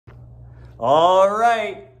All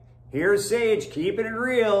right, here's Sage, keeping it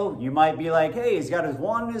real. You might be like, hey, he's got his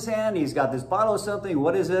wand in his hand, he's got this bottle of something,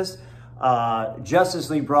 what is this? Justice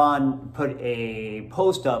LeBron put a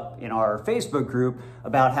post up in our Facebook group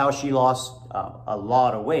about how she lost a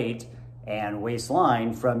lot of weight and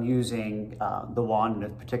waistline from using the wand in a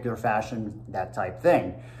particular fashion, that type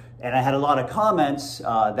thing. And I had a lot of comments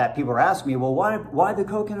that people were asking me, well, why the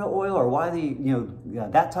coconut oil, or why the,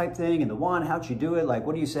 that type thing, and the wand, how'd she do it? Like,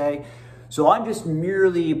 what do you say? So I'm just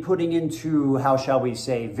merely putting into, how shall we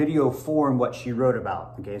say, video form what she wrote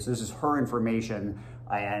about. Okay, so this is her information,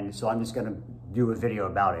 and so I'm just gonna do a video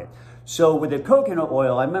about it. So with the coconut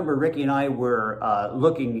oil, I remember Ricky and I were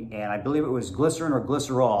looking, and I believe it was glycerin or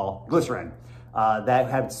glycerin, that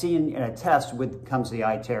have seen in a test with comes to the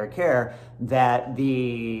iTeraCare that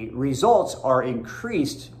the results are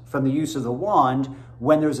increased from the use of the wand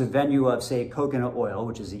when there's a venue of, say, coconut oil,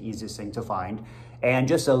 which is the easiest thing to find, and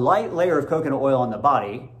just a light layer of coconut oil on the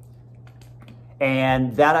body.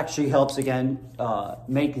 And that actually helps, again,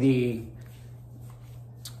 make the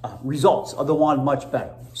results of the wand much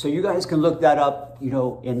better. So you guys can look that up,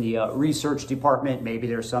 in the research department. Maybe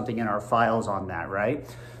there's something in our files on that, right?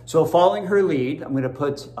 So following her lead, I'm going to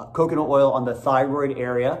put coconut oil on the thyroid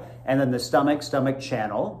area, and then the stomach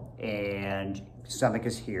channel, and stomach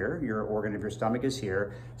is here, your organ of your stomach is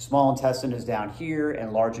here, small intestine is down here,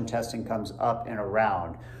 and large intestine comes up and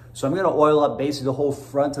around. So I'm going to oil up basically the whole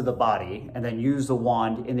front of the body, and then use the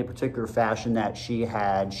wand in the particular fashion that she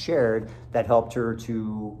had shared that helped her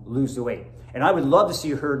to lose the weight. And I would love to see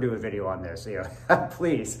her do a video on this.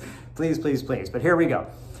 Please, please, please, please. But here we go.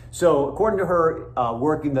 So according to her,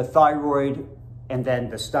 working the thyroid and then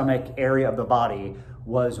the stomach area of the body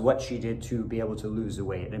was what she did to be able to lose the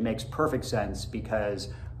weight. And it makes perfect sense because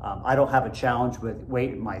I don't have a challenge with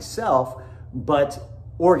weight myself, but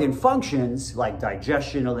organ functions like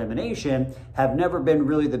digestion, elimination have never been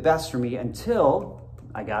really the best for me until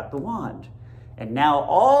I got the wand. And now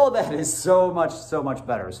all that is so much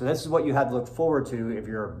better. So this is what you have to look forward to if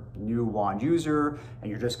you're a new wand user and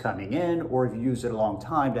you're just coming in, or if you used it a long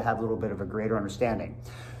time to have a little bit of a greater understanding.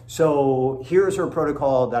 So here's her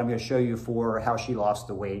protocol that I'm going to show you for how she lost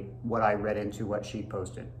the weight, what I read into what she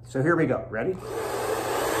posted. So here we go. Ready?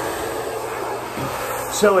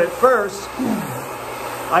 So at first,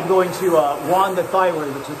 I'm going to wand the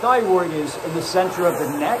thyroid, which the thyroid is in the center of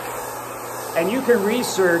the neck. And you can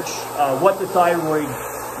research what the thyroid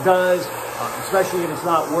does, especially if it's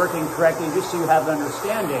not working correctly, just so you have an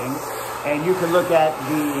understanding. And you can look at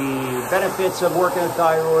the benefits of working the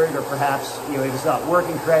thyroid, or perhaps, if it's not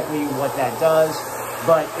working correctly, what that does.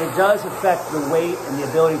 But it does affect the weight and the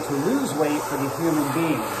ability to lose weight for the human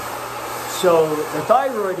being. So the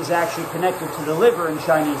thyroid is actually connected to the liver in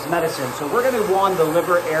Chinese medicine. So we're going to wand the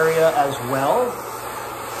liver area as well.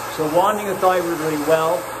 So wanding the thyroid really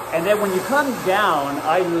well. And then when you come down,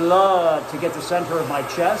 I love to get the center of my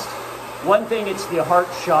chest. One thing, it's the heart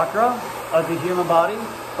chakra of the human body,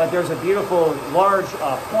 but there's a beautiful large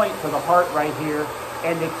point for the heart right here.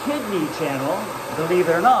 And the kidney channel, believe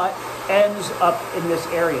it or not, ends up in this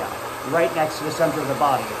area, right next to the center of the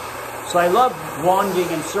body. So I love wanding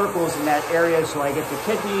in circles in that area, so I get the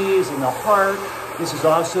kidneys and the heart. This is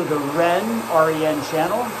also the REN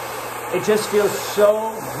channel. It just feels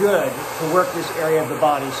so good to work this area of the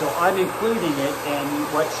body. So I'm including it in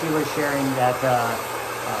what she was sharing that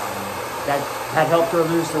had helped her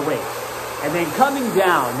lose the weight. And then coming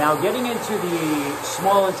down, now getting into the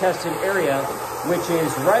small intestine area, which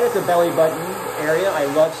is right at the belly button area. I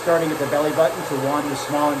love starting at the belly button to wand the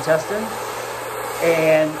small intestine.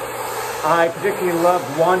 And I particularly love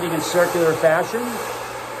wanding in circular fashion.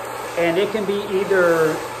 And it can be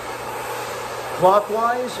either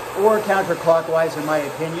clockwise or counterclockwise, in my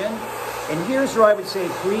opinion. And here's where I would say,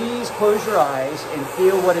 please close your eyes and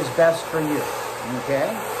feel what is best for you, okay?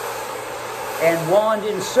 And wand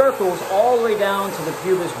in circles all the way down to the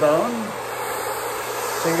pubis bone.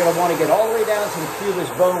 So you're going to want to get all the way down to the pubis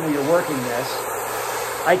bone when you're working this.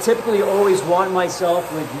 I typically always wand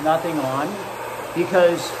myself with nothing on,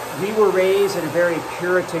 because we were raised in a very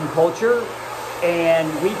Puritan culture, and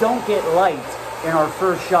we don't get light in our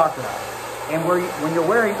first chakra. And when you're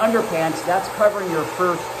wearing underpants, that's covering your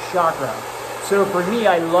first chakra. So for me,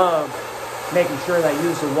 I love making sure that I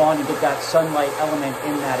use the wand to get that sunlight element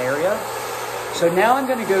in that area. So now I'm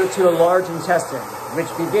going to go to the large intestine,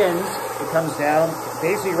 which begins, it comes down,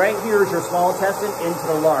 basically right here is your small intestine into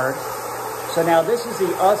the large. So now this is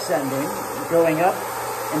the ascending, going up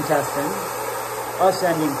intestine,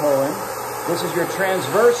 ascending colon. This is your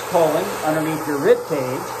transverse colon underneath your rib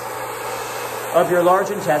cage of your large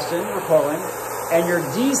intestine or colon, and your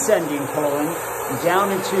descending colon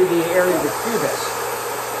down into the area of the pubis,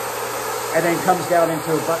 and then comes down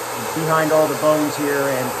into behind all the bones here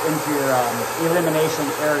and into your elimination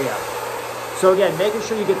area. So again, making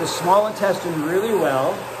sure you get the small intestine really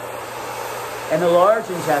well and the large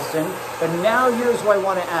intestine. But now here's what I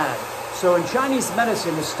want to add. So in Chinese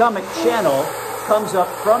medicine, the stomach channel comes up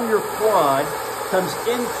from your quad, comes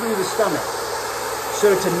in through the stomach.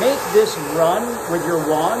 So to make this run with your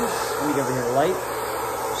wand, let me get over here the light.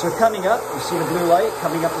 So coming up, you see the blue light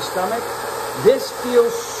coming up the stomach. This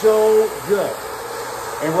feels so good.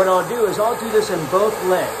 And what I'll do is I'll do this in both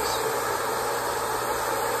legs.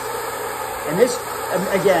 And this,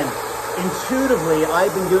 again, intuitively,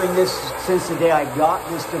 I've been doing this since the day I got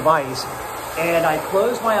this device. And I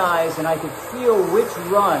close my eyes and I could feel which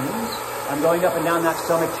runs, I'm going up and down that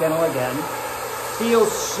stomach channel again,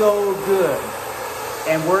 feels so good.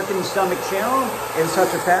 And working the stomach channel in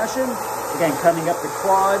such a fashion, again, coming up the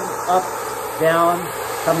quad, up, down,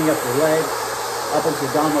 coming up the leg, up into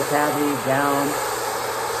abdominal cavity, down.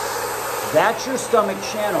 That's your stomach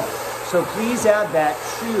channel. So please add that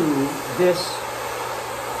to this.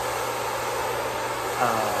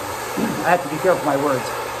 I have to be careful with my words.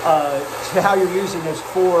 To how you're using this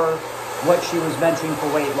for what she was mentioning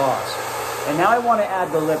for weight loss. And now I want to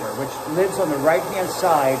add the liver, which lives on the right-hand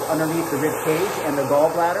side underneath the rib cage and the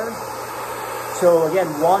gallbladder. So again,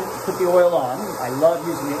 put the oil on. I love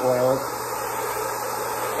using the oil.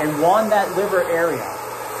 And wand that liver area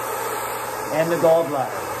and the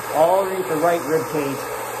gallbladder, all underneath the right rib cage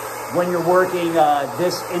when you're working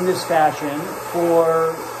in this fashion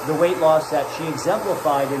for the weight loss that she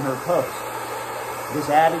exemplified in her post. Just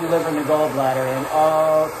adding the liver and the gallbladder, and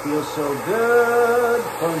oh, it feels so good.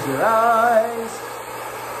 Close your eyes.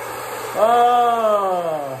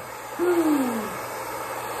 Oh,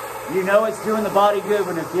 you know it's doing the body good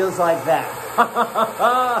when it feels like that.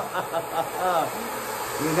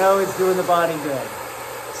 You know it's doing the body good.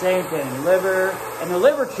 Same thing, liver, and the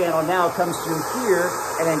liver channel now comes through here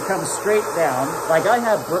and then comes straight down. Like I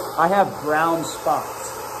have brown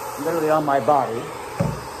spots literally on my body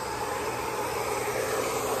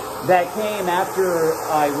that came after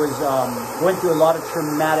I was went through a lot of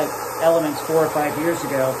traumatic elements 4 or 5 years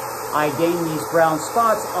ago. I gained these brown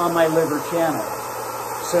spots on my liver channel.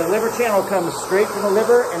 So the liver channel comes straight from the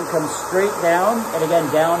liver and comes straight down, and again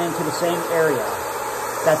down into the same area.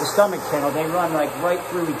 That's the stomach channel. They run like right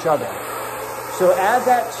through each other. So add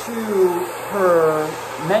that to her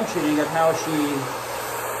mentioning of how she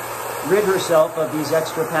rid herself of these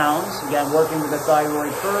extra pounds. Again, working with the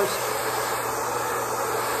thyroid first.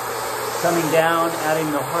 Coming down, adding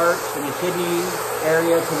the heart and the kidney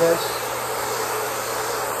area to this.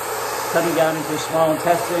 Coming down into the small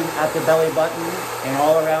intestine at the belly button and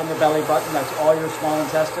all around the belly button. That's all your small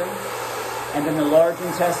intestine. And then the large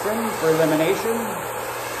intestine for elimination.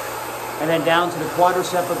 And then down to the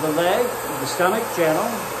quadricep of the leg, the stomach channel.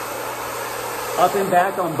 Up and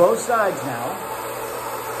back on both sides now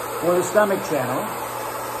for the stomach channel.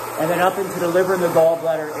 And then up into the liver and the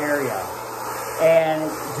gallbladder area.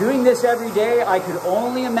 And doing this every day, I could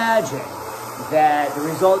only imagine that the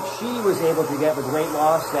results she was able to get with weight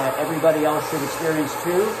loss that everybody else should experience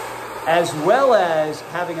too, as well as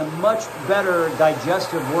having a much better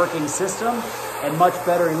digestive working system and much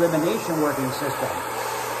better elimination working system.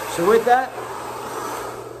 So with that,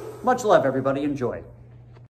 much love everybody, enjoy.